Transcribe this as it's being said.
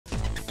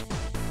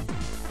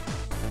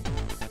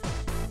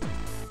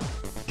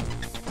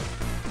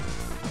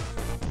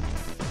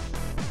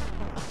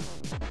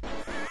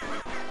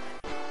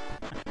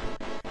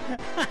Oh.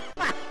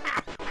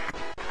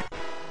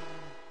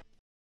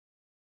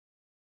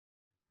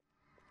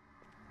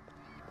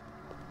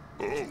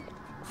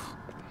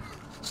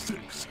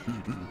 6.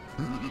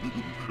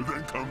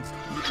 Then comes...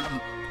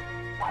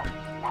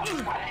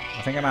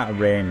 I think I'm out of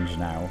range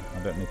now. I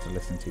don't need to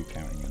listen to you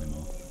counting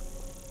anymore.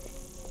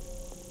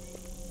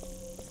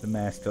 Is the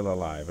mayor still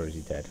alive or is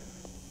he dead?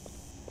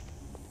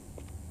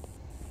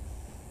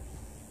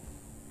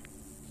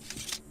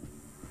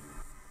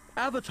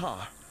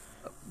 Avatar!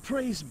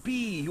 Praise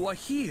be, you are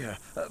here.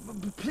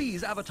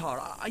 Please,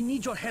 Avatar, I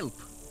need your help.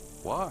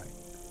 Why?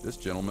 This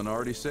gentleman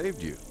already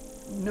saved you.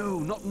 No,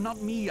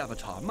 not me,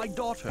 Avatar. My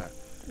daughter.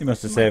 He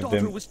must have saved him. My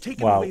daughter was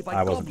taken Well, away by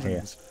I wasn't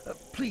goblins.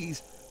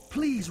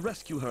 Please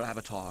rescue her,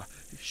 Avatar.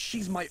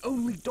 She's my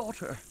only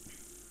daughter.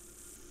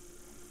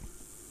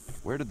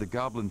 Where did the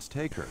goblins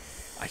take her?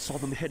 I saw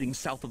them heading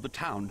south of the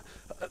town.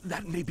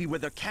 That may be where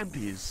their camp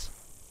is.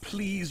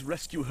 Please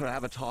rescue her,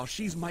 Avatar.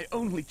 She's my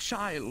only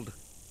child.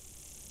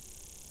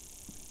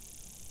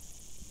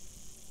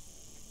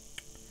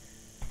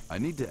 I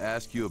need to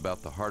ask you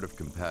about the Heart of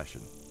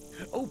Compassion.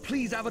 Oh,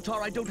 please,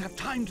 Avatar, I don't have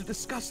time to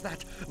discuss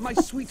that. My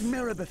sweet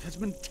Maribeth has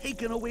been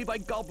taken away by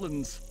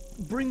goblins.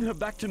 Bring her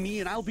back to me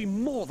and I'll be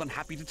more than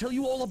happy to tell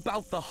you all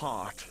about the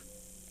heart.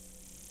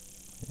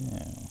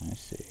 Yeah, I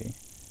see.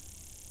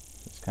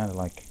 It's kind of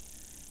like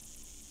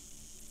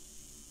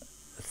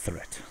a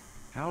threat.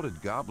 How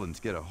did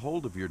goblins get a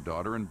hold of your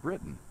daughter in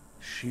Britain?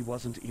 She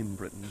wasn't in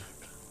Britain.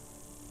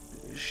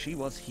 She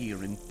was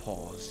here in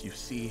Paws, you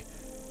see.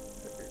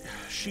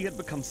 She had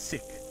become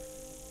sick,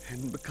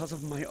 and because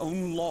of my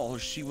own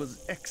laws, she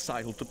was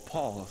exiled to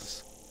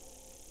Paws.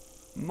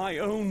 My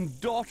own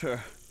daughter!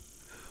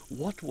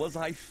 What was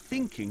I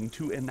thinking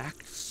to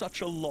enact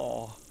such a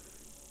law?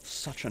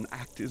 Such an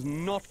act is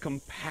not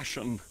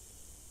compassion.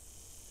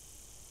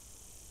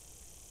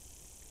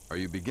 Are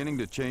you beginning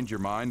to change your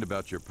mind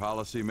about your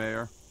policy,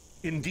 Mayor?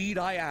 Indeed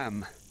I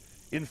am.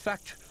 In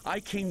fact, I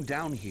came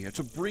down here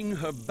to bring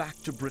her back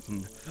to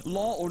Britain.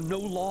 Law or no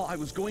law, I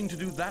was going to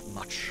do that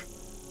much.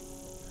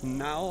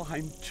 Now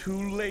I'm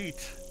too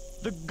late.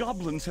 The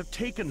goblins have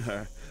taken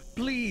her.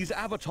 Please,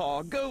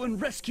 Avatar, go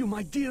and rescue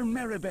my dear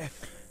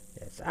Maribeth.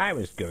 Yes, I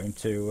was going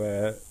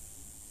to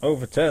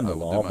overturn the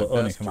law, but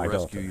only for my daughter.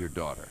 Rescue your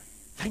daughter.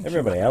 Thank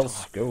Everybody you,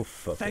 else, go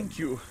fuck Thank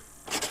you.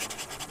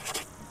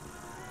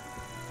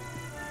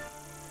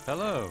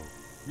 Hello.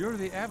 You're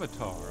the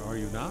Avatar, are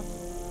you not?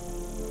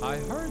 I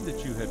heard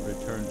that you had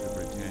returned to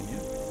Britannia.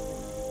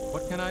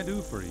 What can I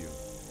do for you?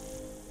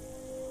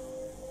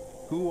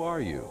 Who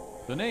are you?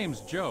 The name's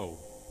Joe,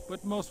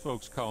 but most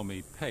folks call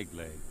me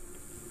Pegleg.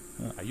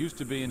 I used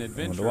to be an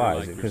adventurer why.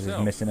 like Is it because he's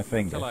yourself, missing a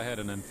finger? until I had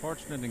an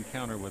unfortunate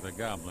encounter with a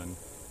goblin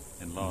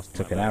and lost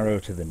Took my an leg. arrow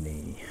to the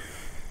knee.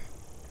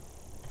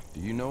 Do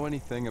you know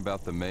anything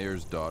about the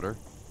mayor's daughter?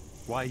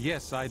 Why,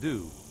 yes, I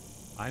do.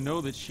 I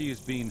know that she is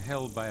being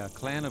held by a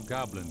clan of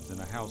goblins in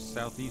a house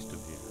southeast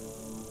of here.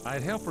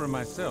 I'd help her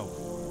myself,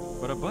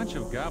 but a bunch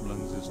of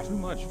goblins is too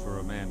much for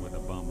a man with a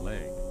bum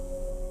leg.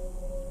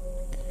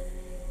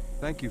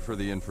 Thank you for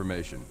the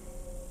information.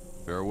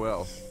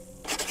 Farewell.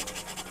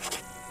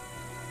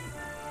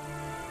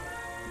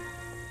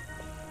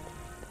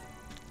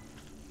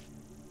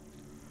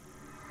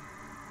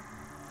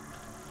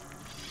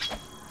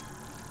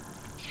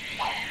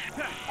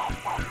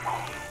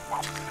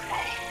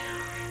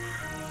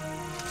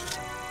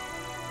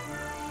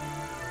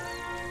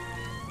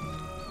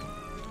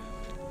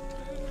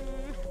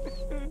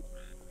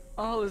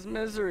 All is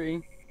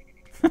misery.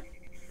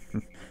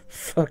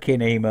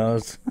 Fucking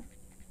emos.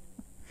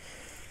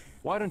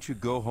 Why don't you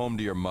go home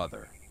to your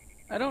mother?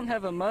 I don't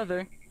have a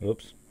mother.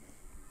 Oops.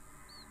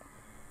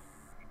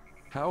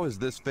 How has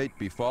this fate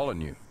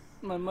befallen you?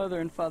 My mother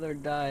and father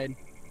died.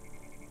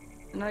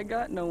 And I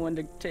got no one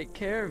to take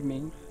care of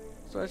me,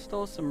 so I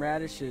stole some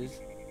radishes.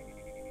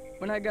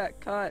 When I got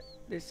caught,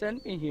 they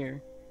sent me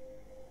here.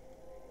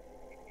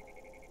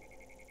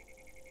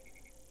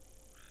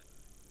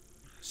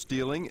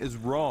 Stealing is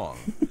wrong.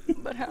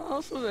 But how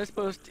else was I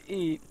supposed to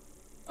eat?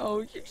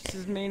 Oh, you're just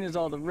as mean as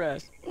all the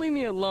rest. Leave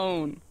me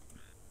alone.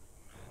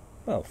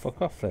 Well,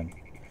 fuck off then.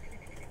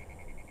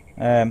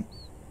 There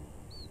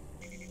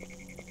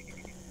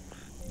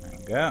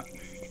we go.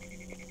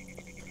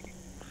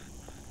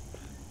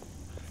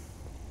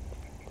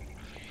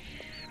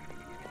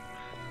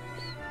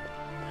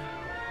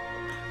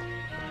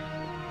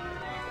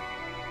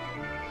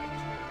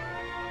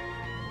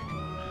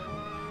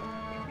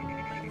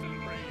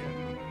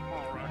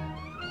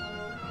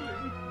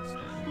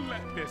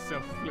 Let this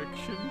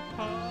affliction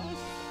pass.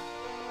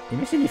 You're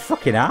missing your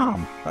fucking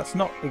arm. That's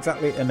not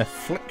exactly an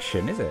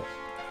affliction, is it?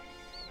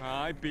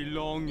 I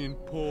belong in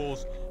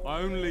Paws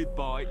only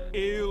by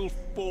ill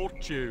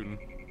fortune.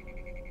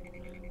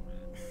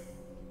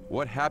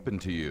 What happened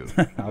to you?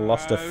 I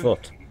lost a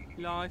foot.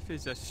 Life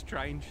is a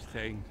strange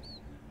thing.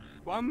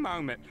 One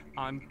moment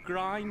I'm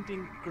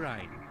grinding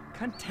grain,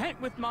 content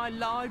with my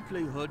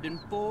livelihood and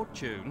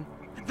fortune.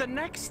 The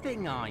next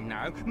thing I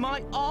know,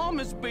 my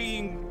arm is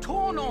being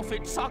torn off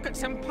its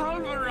sockets and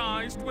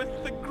pulverized with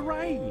the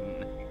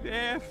grain.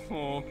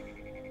 Therefore,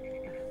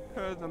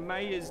 per the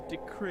mayor's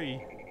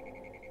decree,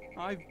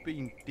 I've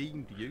been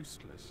deemed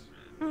useless.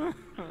 Oh,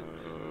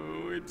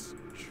 it's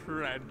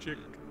tragic.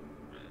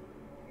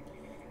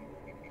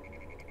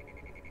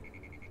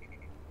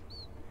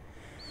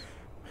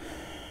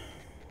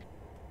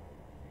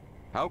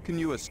 How can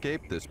you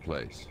escape this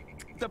place?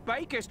 The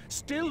baker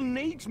still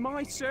needs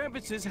my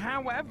services,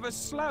 however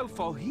slow,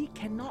 for he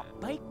cannot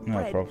bake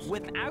bread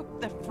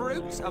without the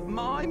fruits of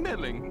my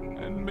milling.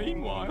 And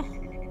meanwhile,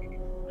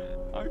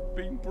 I've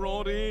been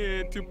brought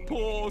here to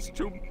Paws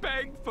to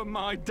beg for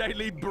my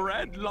daily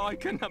bread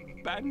like an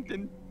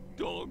abandoned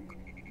dog.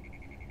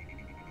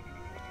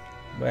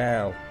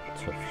 Well,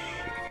 tough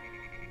shit.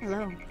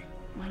 Hello,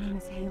 my name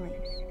is Haley.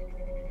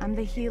 I'm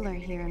the healer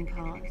here in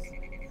Paws.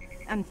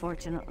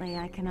 Unfortunately,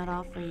 I cannot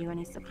offer you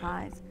any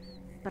supplies,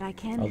 but I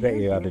can. I'll get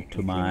you added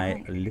to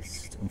my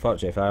list.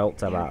 Unfortunately, if I alt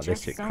tab out of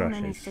this, it crashes.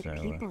 Many sick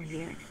people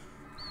here.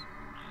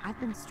 I've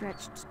been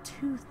stretched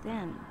too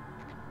thin.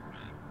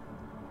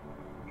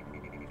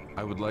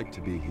 I would like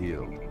to be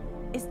healed.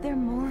 Is there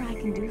more I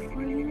can do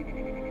for you?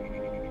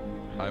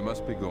 I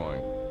must be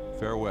going.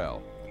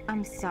 Farewell.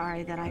 I'm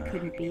sorry that I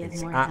couldn't be of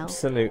more help. help.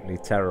 Absolutely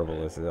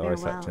terrible is the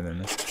voice acting in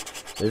this.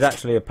 There's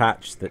actually a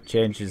patch that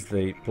changes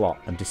the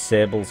plot and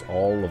disables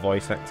all the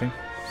voice acting.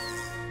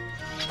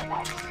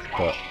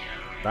 But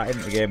that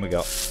isn't the game we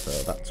got, so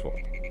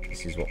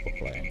this is what we're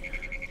playing.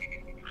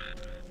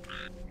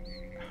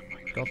 Oh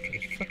my god,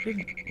 there's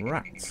fucking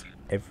rats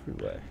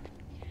everywhere.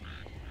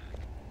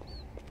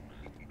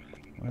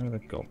 Where are the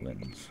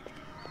goblins?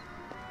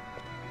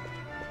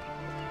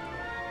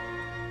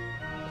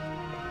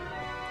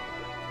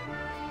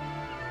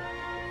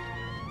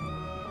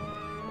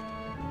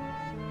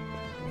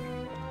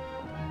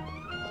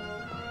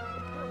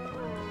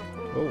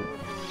 Oh.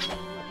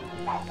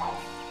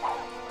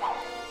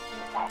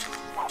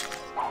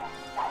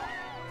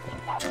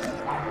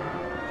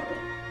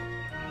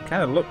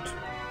 Kind of looked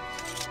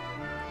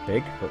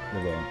big, but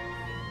they weren't.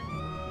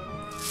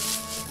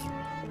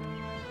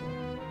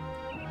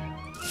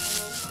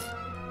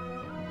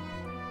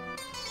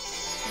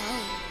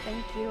 Oh,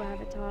 thank you,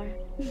 Avatar.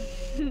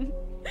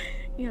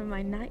 You're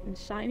my knight in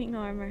shining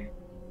armor.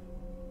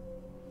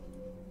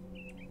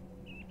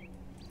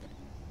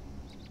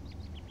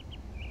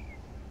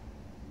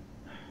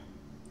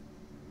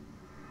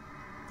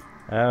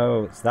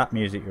 Oh, it's that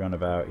music you're on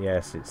about.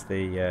 Yes, it's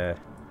the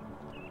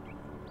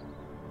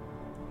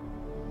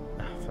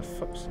for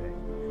fuck's sake,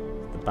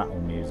 the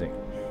battle music.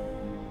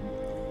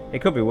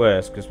 It could be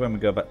worse, because when we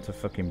go back to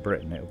fucking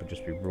Britain, it'll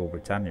just be rule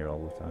Britannia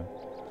all the time.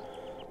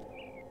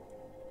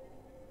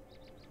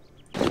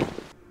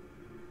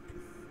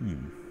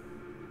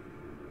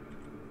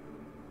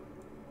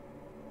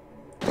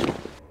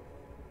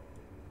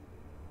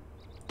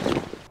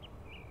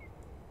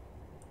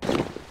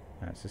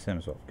 That's the same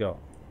as what I've got.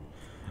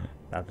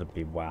 That'd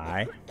be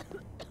why.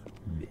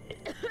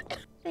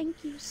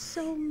 Thank you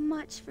so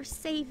much for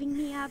saving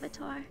me,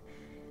 Avatar.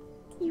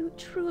 You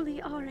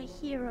truly are a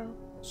hero.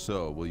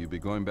 So, will you be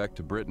going back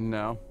to Britain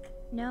now?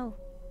 No.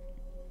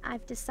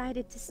 I've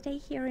decided to stay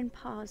here in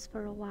Paws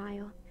for a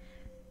while.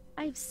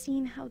 I've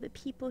seen how the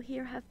people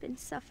here have been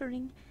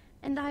suffering,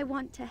 and I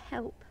want to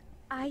help.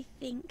 I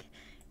think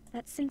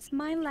that since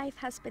my life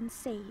has been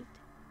saved,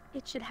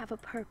 it should have a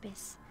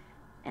purpose.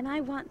 And I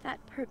want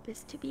that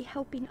purpose to be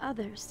helping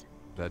others.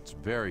 That's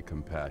very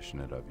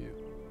compassionate of you.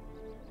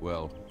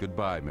 Well,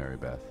 goodbye, Mary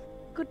Beth.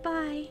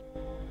 Goodbye.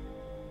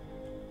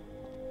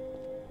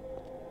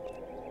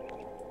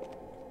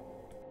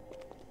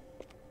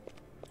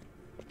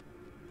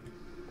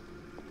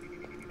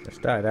 I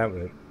started out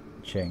with a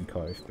chain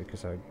coif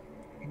because I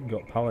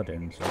got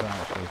paladin, so I don't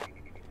actually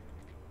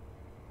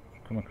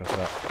come across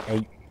about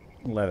 8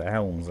 leather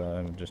helms that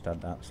I've just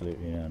had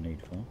absolutely no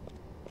need for.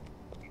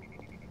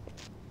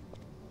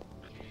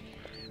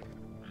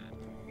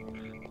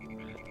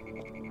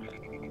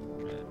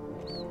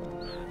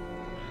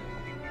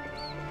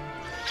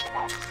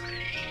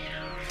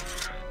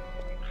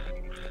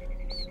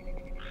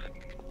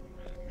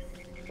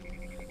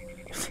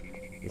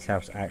 This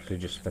house actually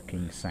just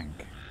fucking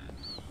sank.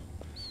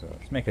 So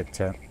let's make a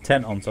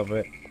tent on top of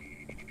it.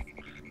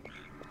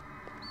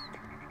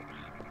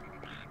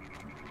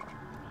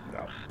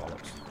 Oh,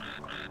 bollocks.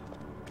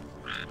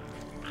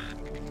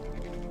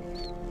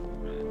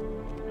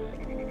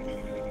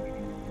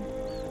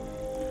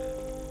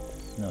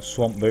 No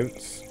swamp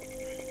boots.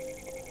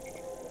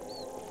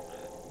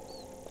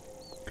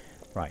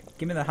 Right,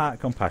 give me the heart of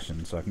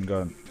compassion so I can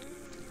go and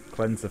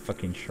cleanse the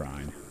fucking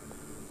shrine.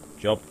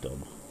 Job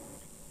done.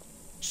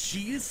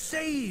 She is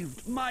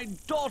saved! My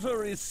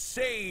daughter is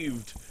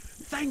saved!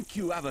 Thank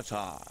you,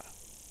 Avatar.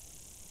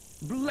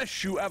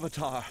 Bless you,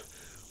 Avatar.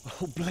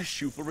 Oh,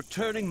 bless you for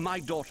returning my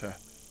daughter.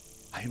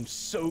 I am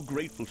so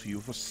grateful to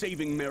you for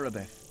saving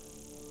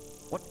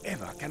Maribeth.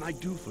 Whatever can I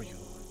do for you,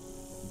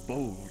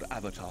 bold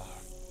Avatar?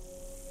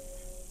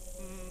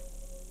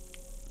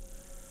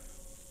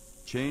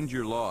 Change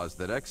your laws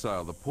that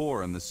exile the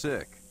poor and the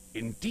sick.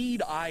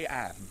 Indeed I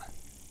am.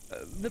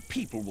 The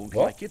people won't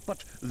like it,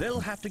 but they'll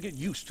have to get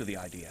used to the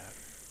idea.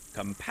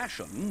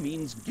 Compassion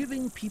means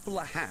giving people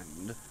a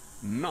hand,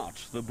 not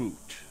the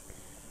boot.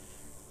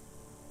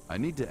 I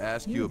need to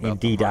ask you about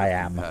Indeed the heart I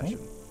of am. compassion.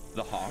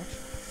 The heart?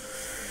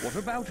 What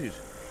about it?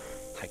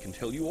 I can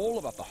tell you all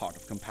about the heart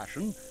of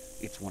compassion.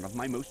 It's one of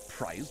my most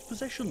prized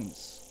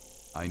possessions.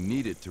 I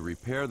need it to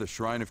repair the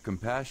Shrine of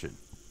Compassion.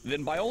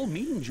 Then by all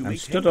means you may I'm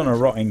take stood on a it.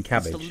 rotting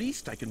cabbage. It's the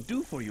least I can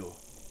do for you.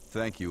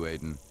 Thank you,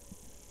 Aiden.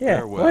 Yeah,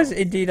 Farewell. why is it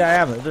indeed I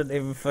am? It doesn't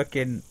even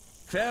fucking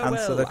Farewell,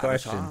 answer the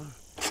question. Avatar.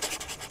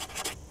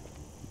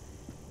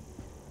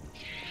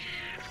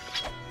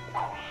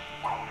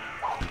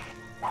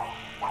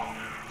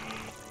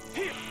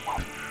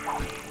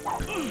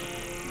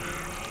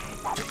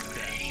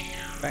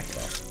 Back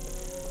off.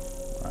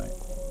 Right.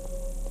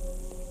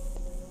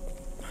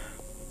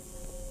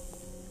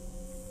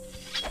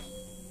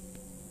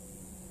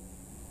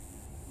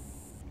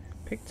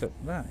 Picked up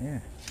that, yeah.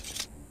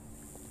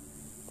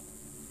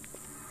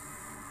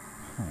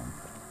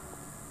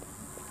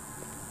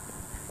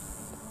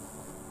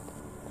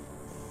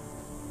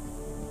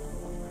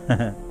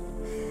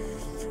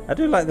 I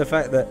do like the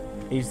fact that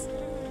he's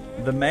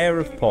the mayor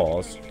of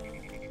Paws,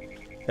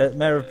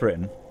 mayor of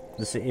Britain,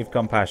 the city of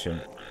compassion,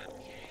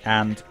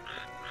 and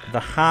the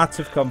heart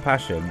of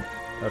compassion,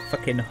 a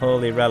fucking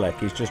holy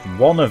relic, is just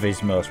one of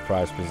his most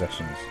prized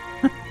possessions.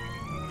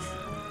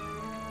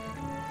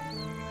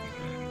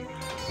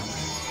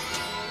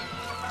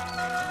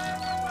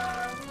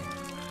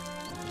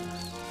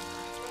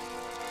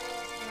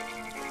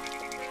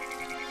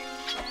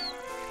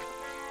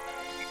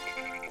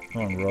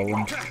 Come on,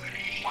 Roland.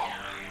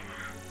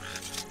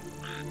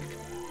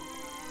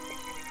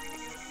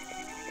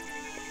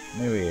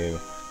 Who are you?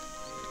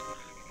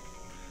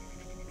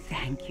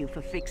 Thank you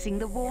for fixing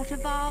the water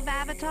valve,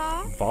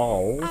 Avatar.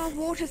 Valve? Our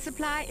water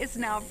supply is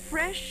now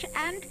fresh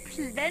and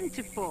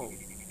plentiful.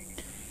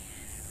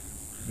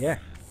 Yeah,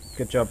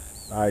 good job.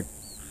 I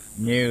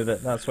knew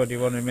that that's what you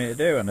wanted me to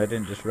do, and I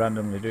didn't just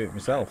randomly do it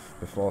myself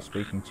before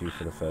speaking to you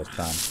for the first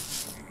time.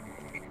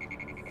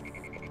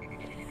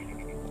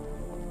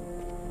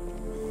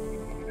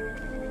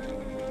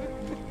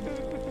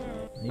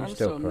 I'm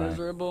so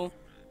miserable.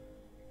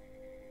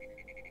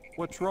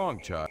 What's wrong,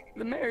 child?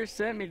 The mayor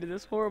sent me to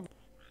this horrible...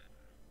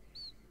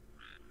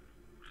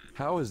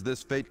 How is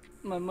this fate?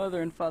 My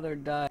mother and father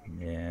died.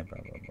 Yeah, blah,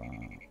 blah, blah.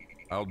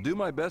 I'll do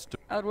my best to...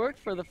 I'd work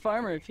for the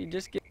farmer if he'd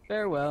just get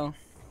farewell.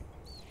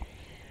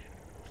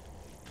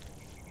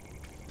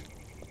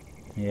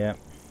 Yeah.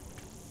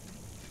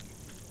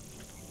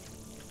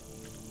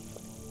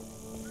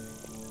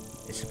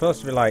 It's supposed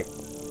to be like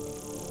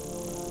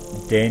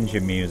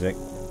danger music.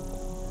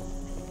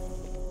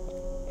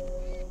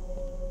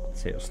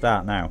 See, it'll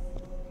start now.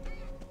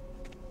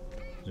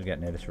 As we get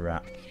near this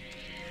rat.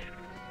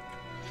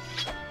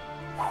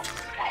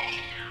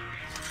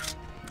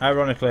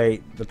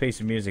 Ironically, the piece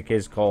of music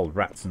is called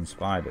Rats and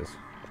Spiders.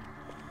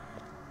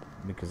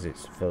 Because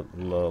it's for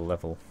low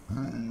level.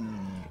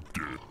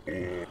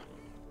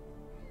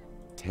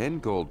 10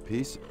 gold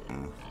pieces.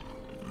 I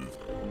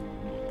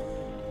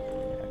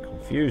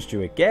confused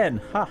you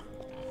again, ha!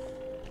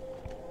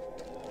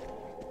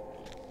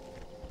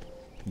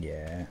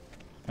 Yeah.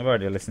 I've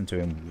already listened to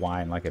him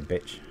whine like a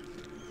bitch.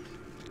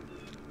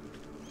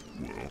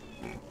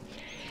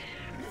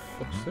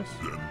 What's this?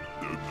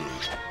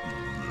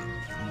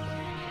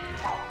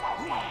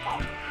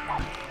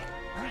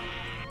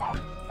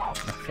 Oh,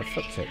 for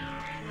fuck's sake.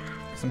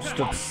 'Cause I'm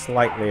stood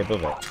slightly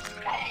above it.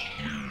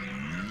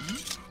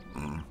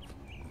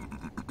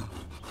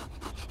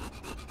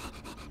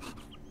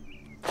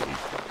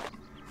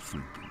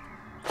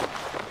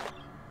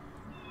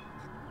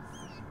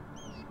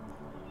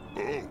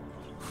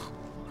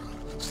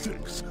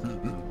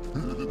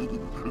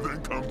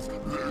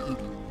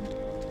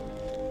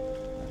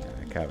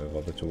 I can't be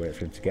bothered to wait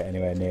for him to get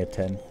anywhere near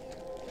 10.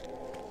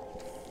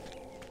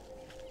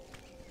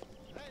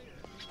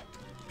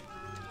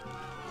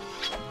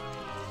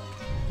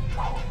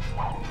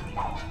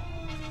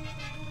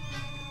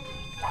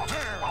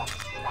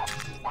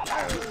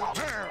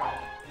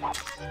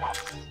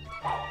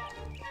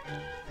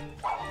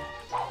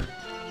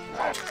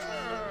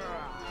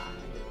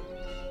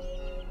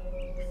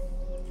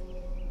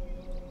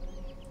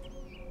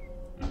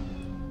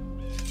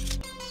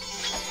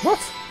 What?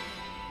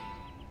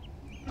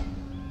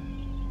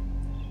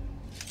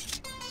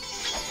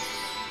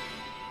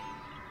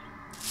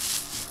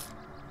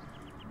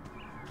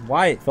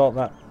 Why it thought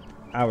that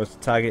I was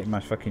targeting my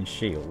fucking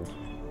shield,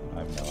 I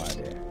have no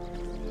idea.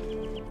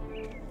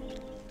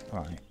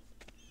 Alright.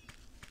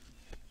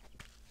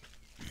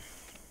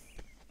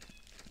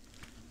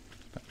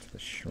 Back to the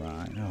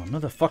shrine. Oh,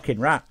 another fucking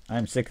rat!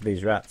 I'm sick of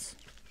these rats.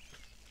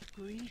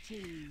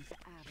 Greetings,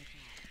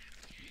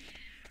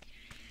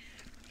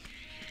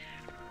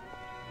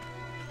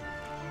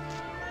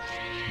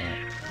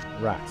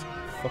 Right. Rat.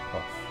 Fuck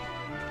off.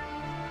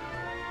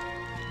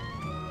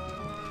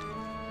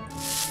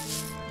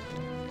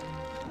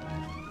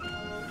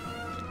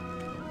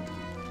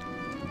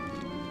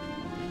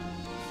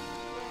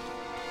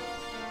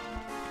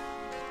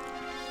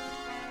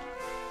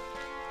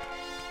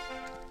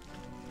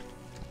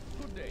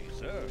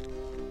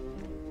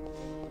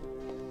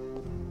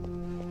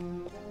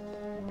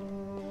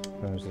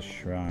 Where's the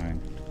shrine?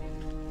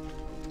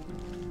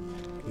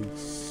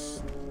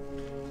 East.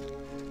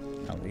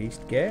 Out the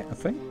east gate, I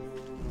think.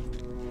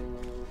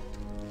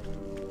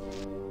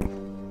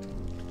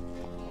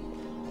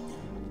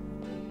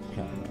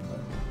 Can't remember.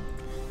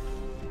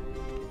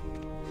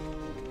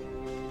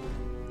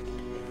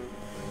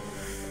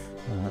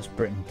 That's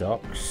Britain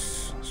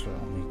Docks. That's where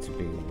I'll need to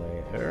be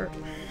later.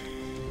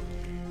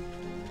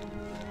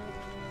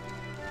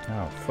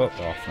 Oh, fuck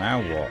off.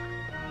 Now what?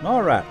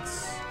 More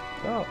rats!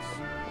 Of course.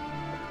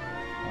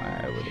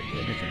 Why would it be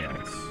anything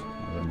else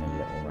other than the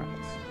little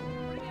rats?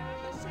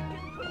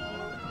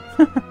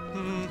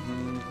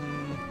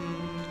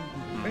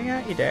 Bring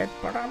out your dead,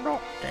 but I'm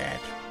not dead.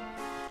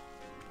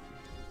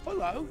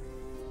 Hello.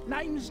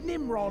 Name's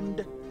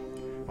Nimrod.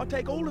 I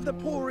take all of the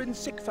poor and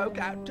sick folk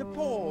out to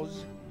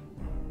Paws.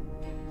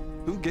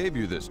 Who gave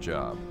you this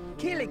job?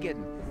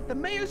 Killigan, the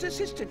mayor's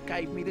assistant,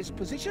 gave me this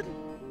position.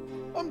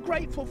 I'm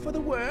grateful for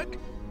the work,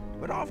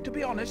 but I have to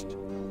be honest,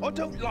 I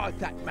don't like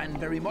that man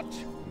very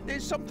much.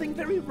 There's something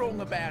very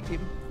wrong about him.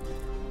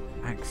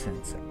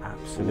 Accents are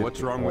absolutely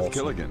What's wrong awesome. with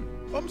Killigan?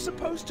 I'm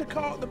supposed to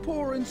cart the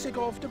poor and sick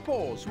off to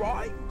Paws,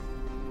 right?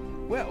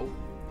 Well,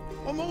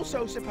 I'm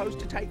also supposed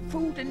to take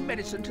food and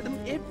medicine to them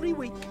every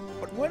week.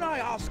 But when I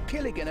asked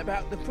Killigan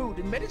about the food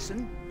and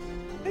medicine,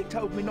 he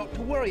told me not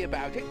to worry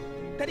about it,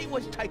 that it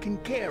was taken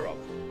care of.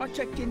 I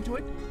checked into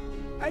it,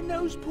 and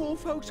those poor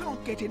folks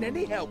aren't getting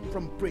any help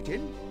from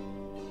Britain.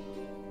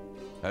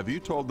 Have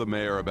you told the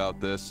mayor about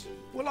this?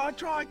 Well, I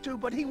tried to,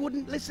 but he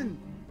wouldn't listen.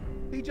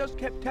 He just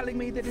kept telling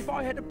me that if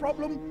I had a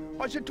problem,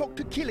 I should talk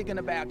to Killigan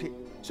about it.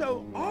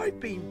 So I've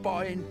been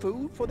buying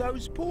food for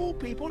those poor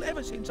people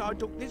ever since I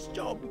took this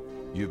job.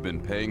 You've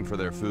been paying for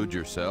their food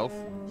yourself?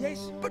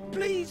 Yes, but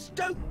please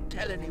don't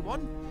tell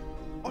anyone.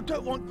 I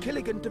don't want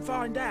Killigan to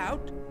find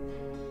out.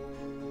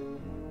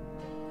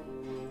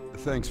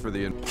 Thanks for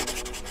the I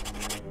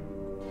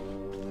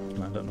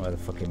don't know where the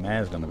fucking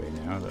mayor's gonna be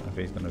now. I don't know if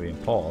he's gonna be in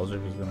Paws or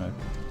if he's gonna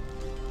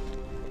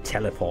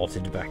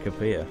teleported back up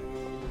here.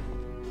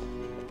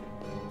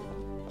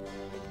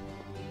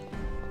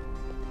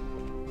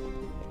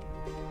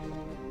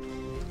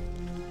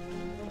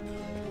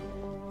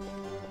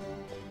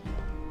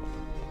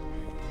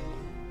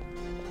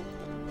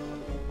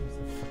 Where's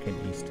the fucking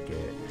east gate?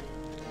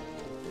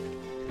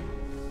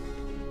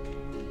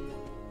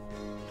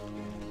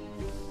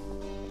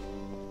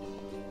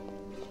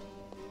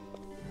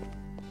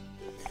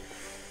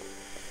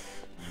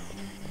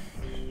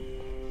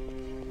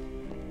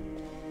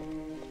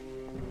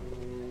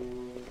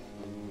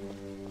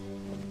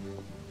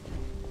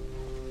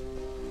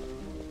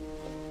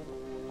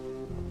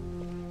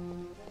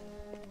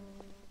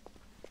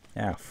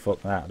 Ah,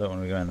 fuck that. I don't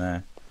want to go in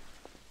there.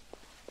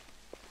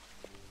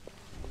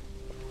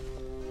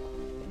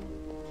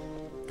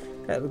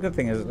 Yeah, the good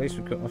thing is, at least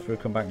after we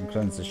come back and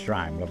cleanse the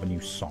shrine, we'll have a new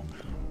song.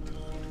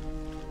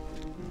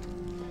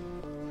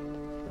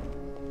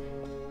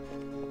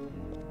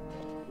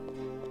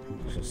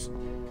 Just,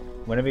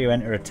 whenever you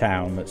enter a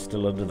town that's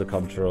still under the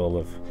control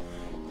of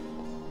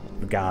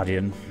the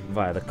Guardian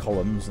via the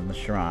columns and the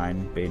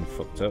shrine being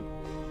fucked up,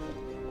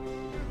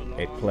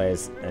 it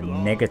plays a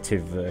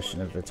negative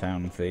version of the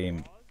town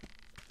theme.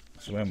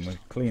 So when we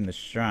clean the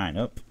shrine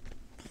up,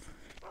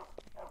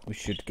 we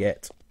should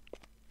get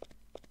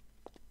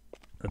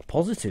a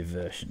positive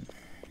version.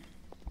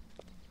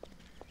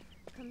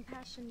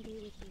 Compassion be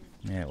with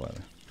you. Yeah, well.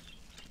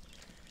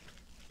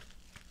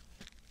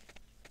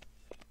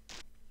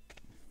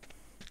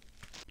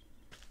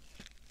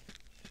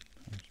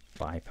 Let's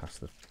bypass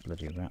the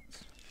bloody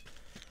rats.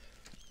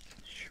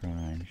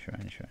 Shrine,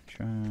 shrine, shrine,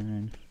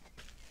 shrine.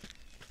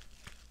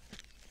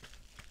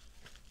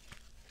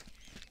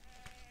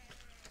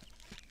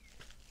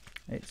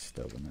 It's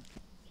still gonna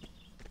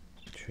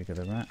trigger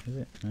the rat, is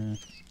it?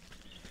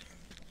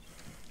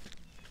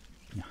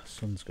 Yeah,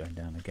 sun's going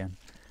down again.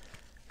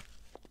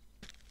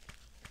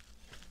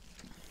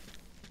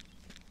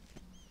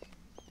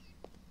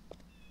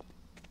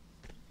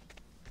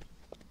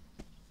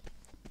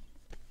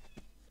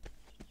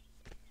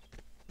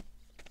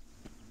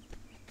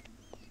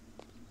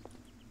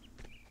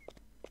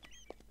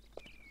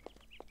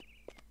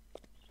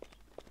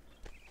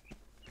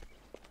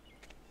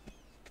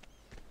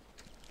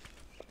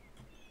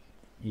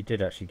 You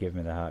did actually give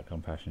me the heart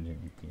compassion,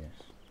 didn't you? Yes.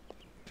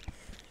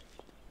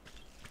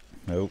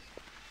 Nope.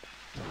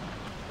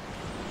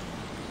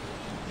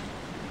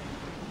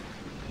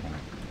 Right.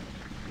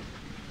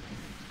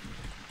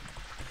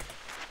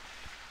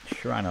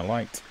 Shrine of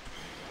Light.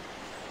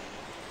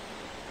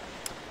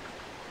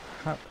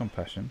 Heart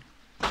compassion.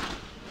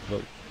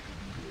 Look.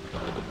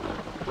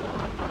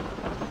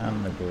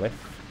 And the glyph.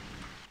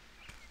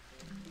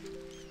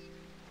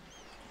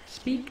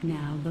 Speak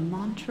now the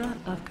mantra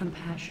of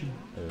compassion.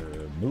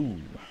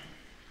 Move.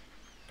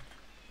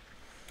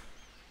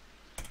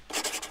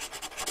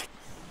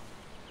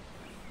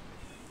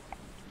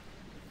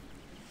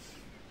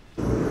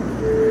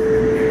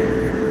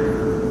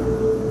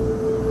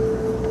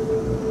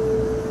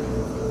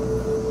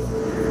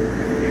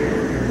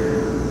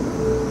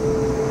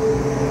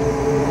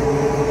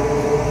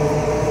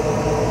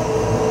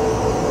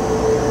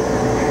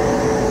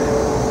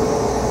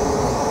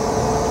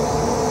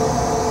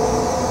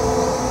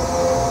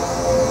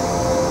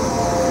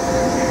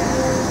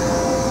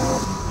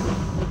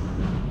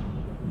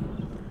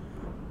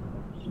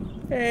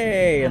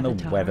 Hey, and the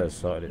Avatar, weather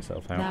sorted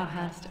itself out. Thou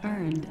hast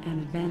earned an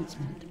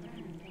advancement.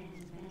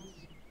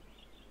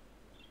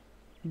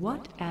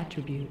 What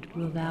attribute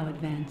will thou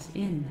advance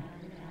in?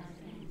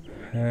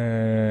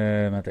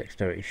 My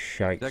dexterity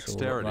shite.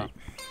 Dexterity.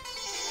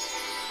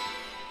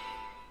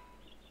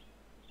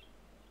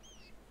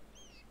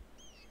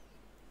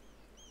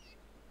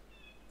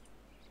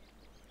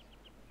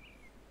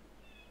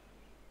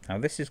 Now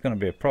this is going to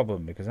be a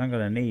problem because I'm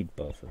going to need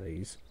both of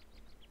these.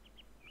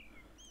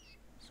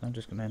 So I'm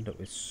just going to end up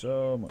with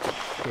so much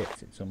shit,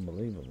 it's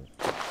unbelievable.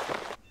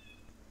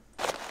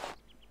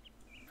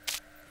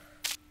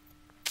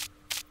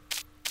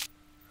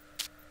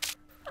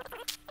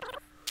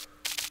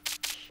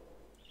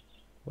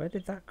 Where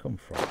did that come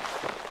from?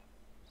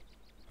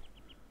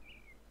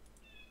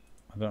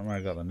 I don't know where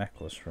I got the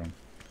necklace from.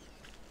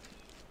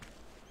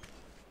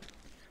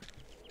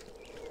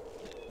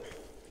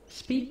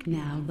 Speak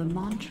now the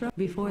mantra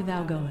before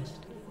thou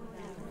goest.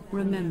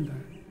 Remember,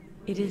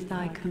 it is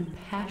thy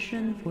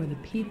compassion for the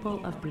people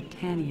of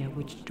Britannia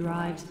which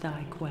drives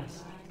thy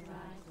quest.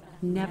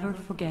 Never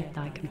forget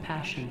thy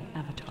compassion,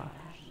 Avatar.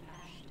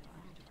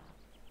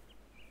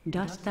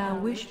 Dost thou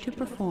wish to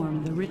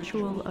perform the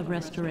ritual of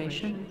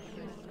restoration?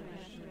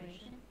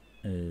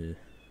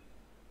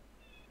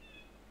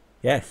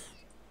 Yes.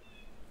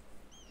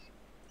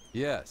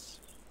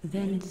 Yes.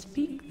 Then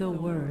speak the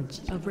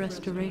words of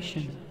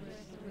restoration.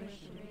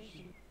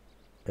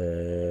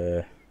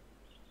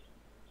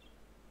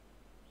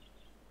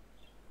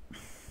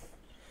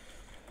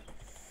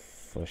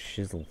 For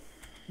shizzle.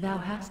 Thou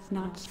hast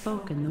not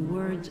spoken the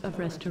words of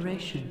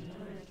restoration.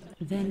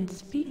 Then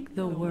speak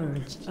the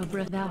words of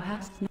thou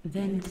hast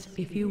then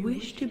if you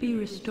wish to be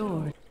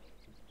restored.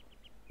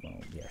 Well,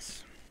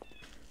 yes.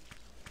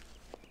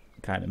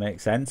 Kind of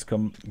makes sense.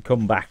 Come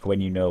back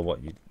when you know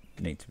what you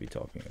need to be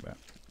talking about.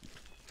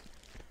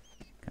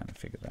 Kind of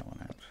figured that one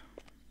out.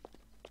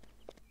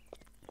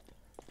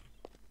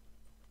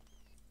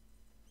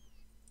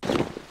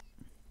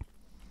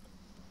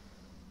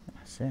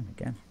 Same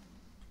again.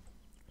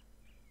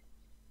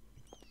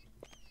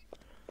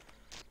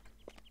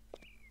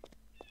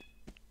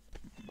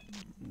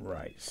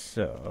 Right,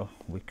 so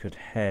we could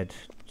head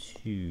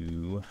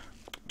to...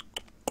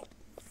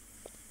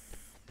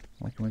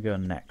 Where can we go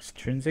next?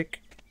 Trinsic?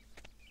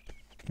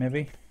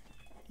 Maybe?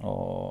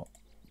 Or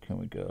can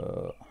we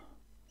go...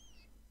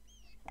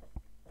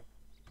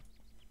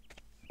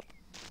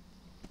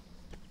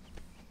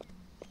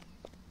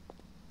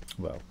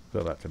 Well,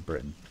 go back to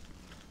Britain.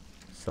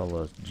 Sell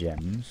those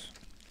gems.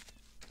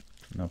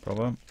 No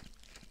problem.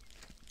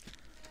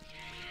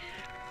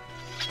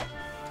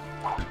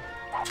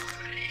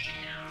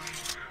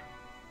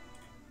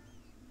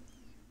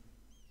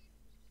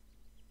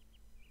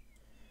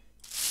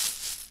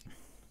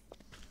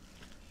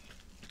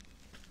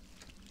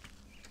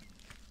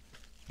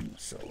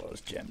 Sell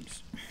those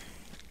gems.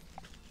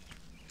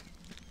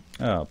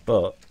 Oh,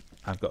 but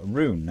I've got a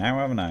rune now,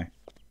 haven't I?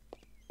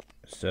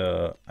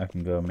 So I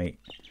can go meet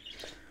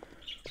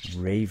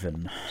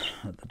Raven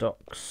at the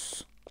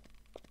docks.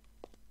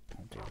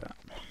 I'll do that.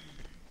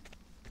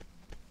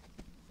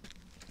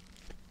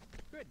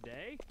 Good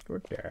day.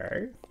 Good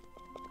day.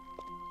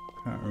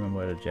 Can't remember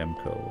where the gem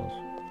core was.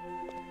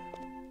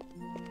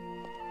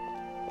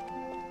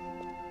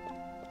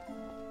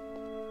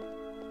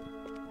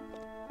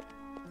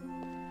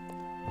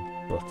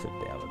 Buttered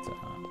the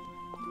avatar.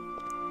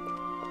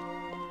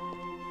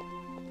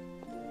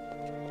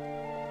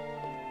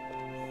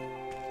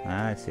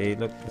 Ah, see,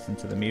 look, listen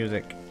to the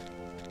music.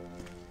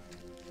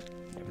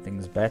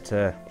 Everything's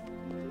better.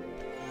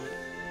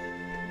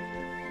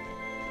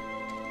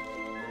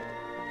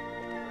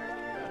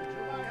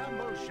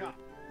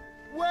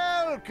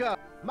 Welcome.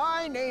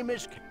 My name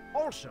is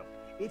also.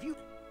 If you,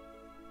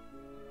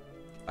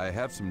 I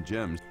have some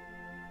gems.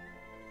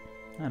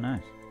 Oh,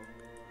 nice.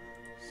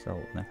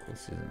 Salt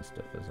necklaces and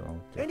stuff as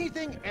well.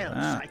 Anything else?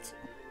 Ah.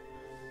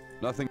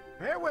 Nothing.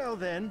 Farewell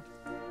then.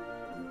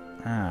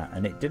 Ah,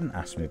 and it didn't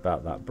ask me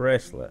about that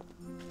bracelet.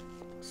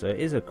 So it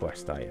is a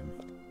quest item.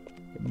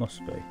 It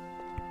must be.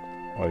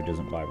 Or he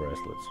doesn't buy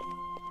bracelets.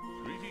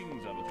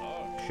 Greetings,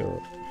 Avatar. Sure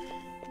up.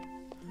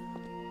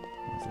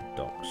 There's the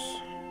docks.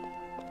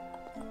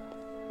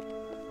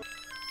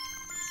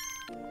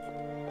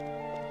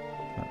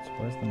 That's,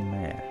 where's the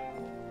mayor?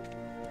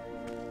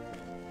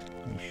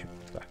 He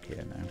should be back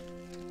here now.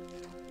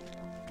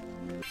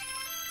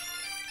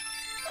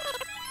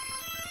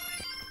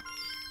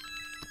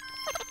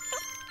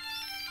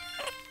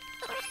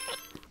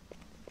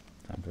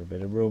 Time for a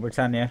bit of rule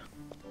Britannia.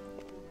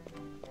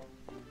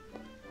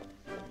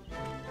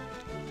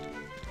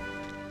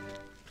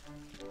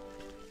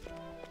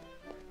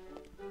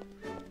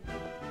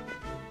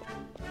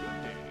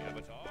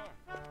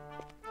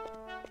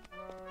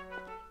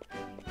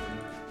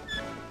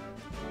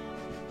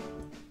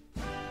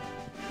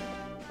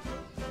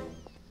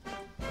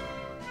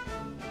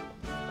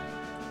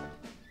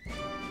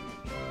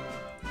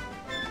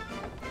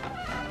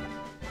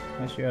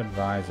 Where's your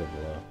advisor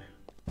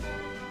bloke?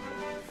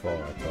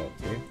 Before I talk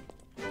to you.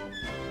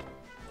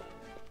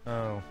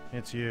 Oh,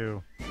 it's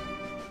you.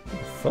 What the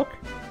fuck?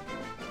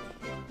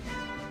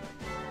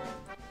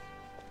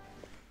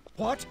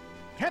 What?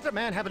 Can't a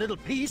man have a little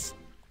peace?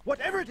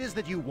 Whatever it is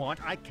that you want,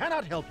 I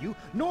cannot help you,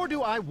 nor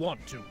do I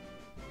want to.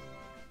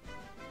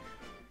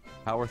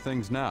 How are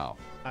things now?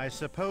 I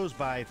suppose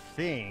by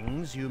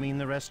things you mean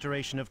the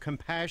restoration of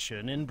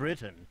compassion in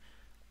Britain.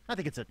 I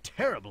think it's a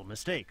terrible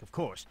mistake, of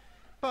course,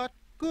 but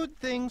good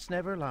things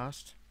never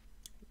last.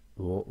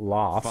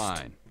 Lost.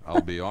 Fine.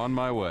 I'll be on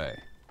my way.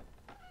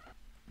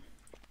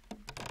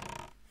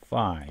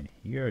 Fine.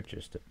 You're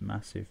just a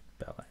massive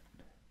belly.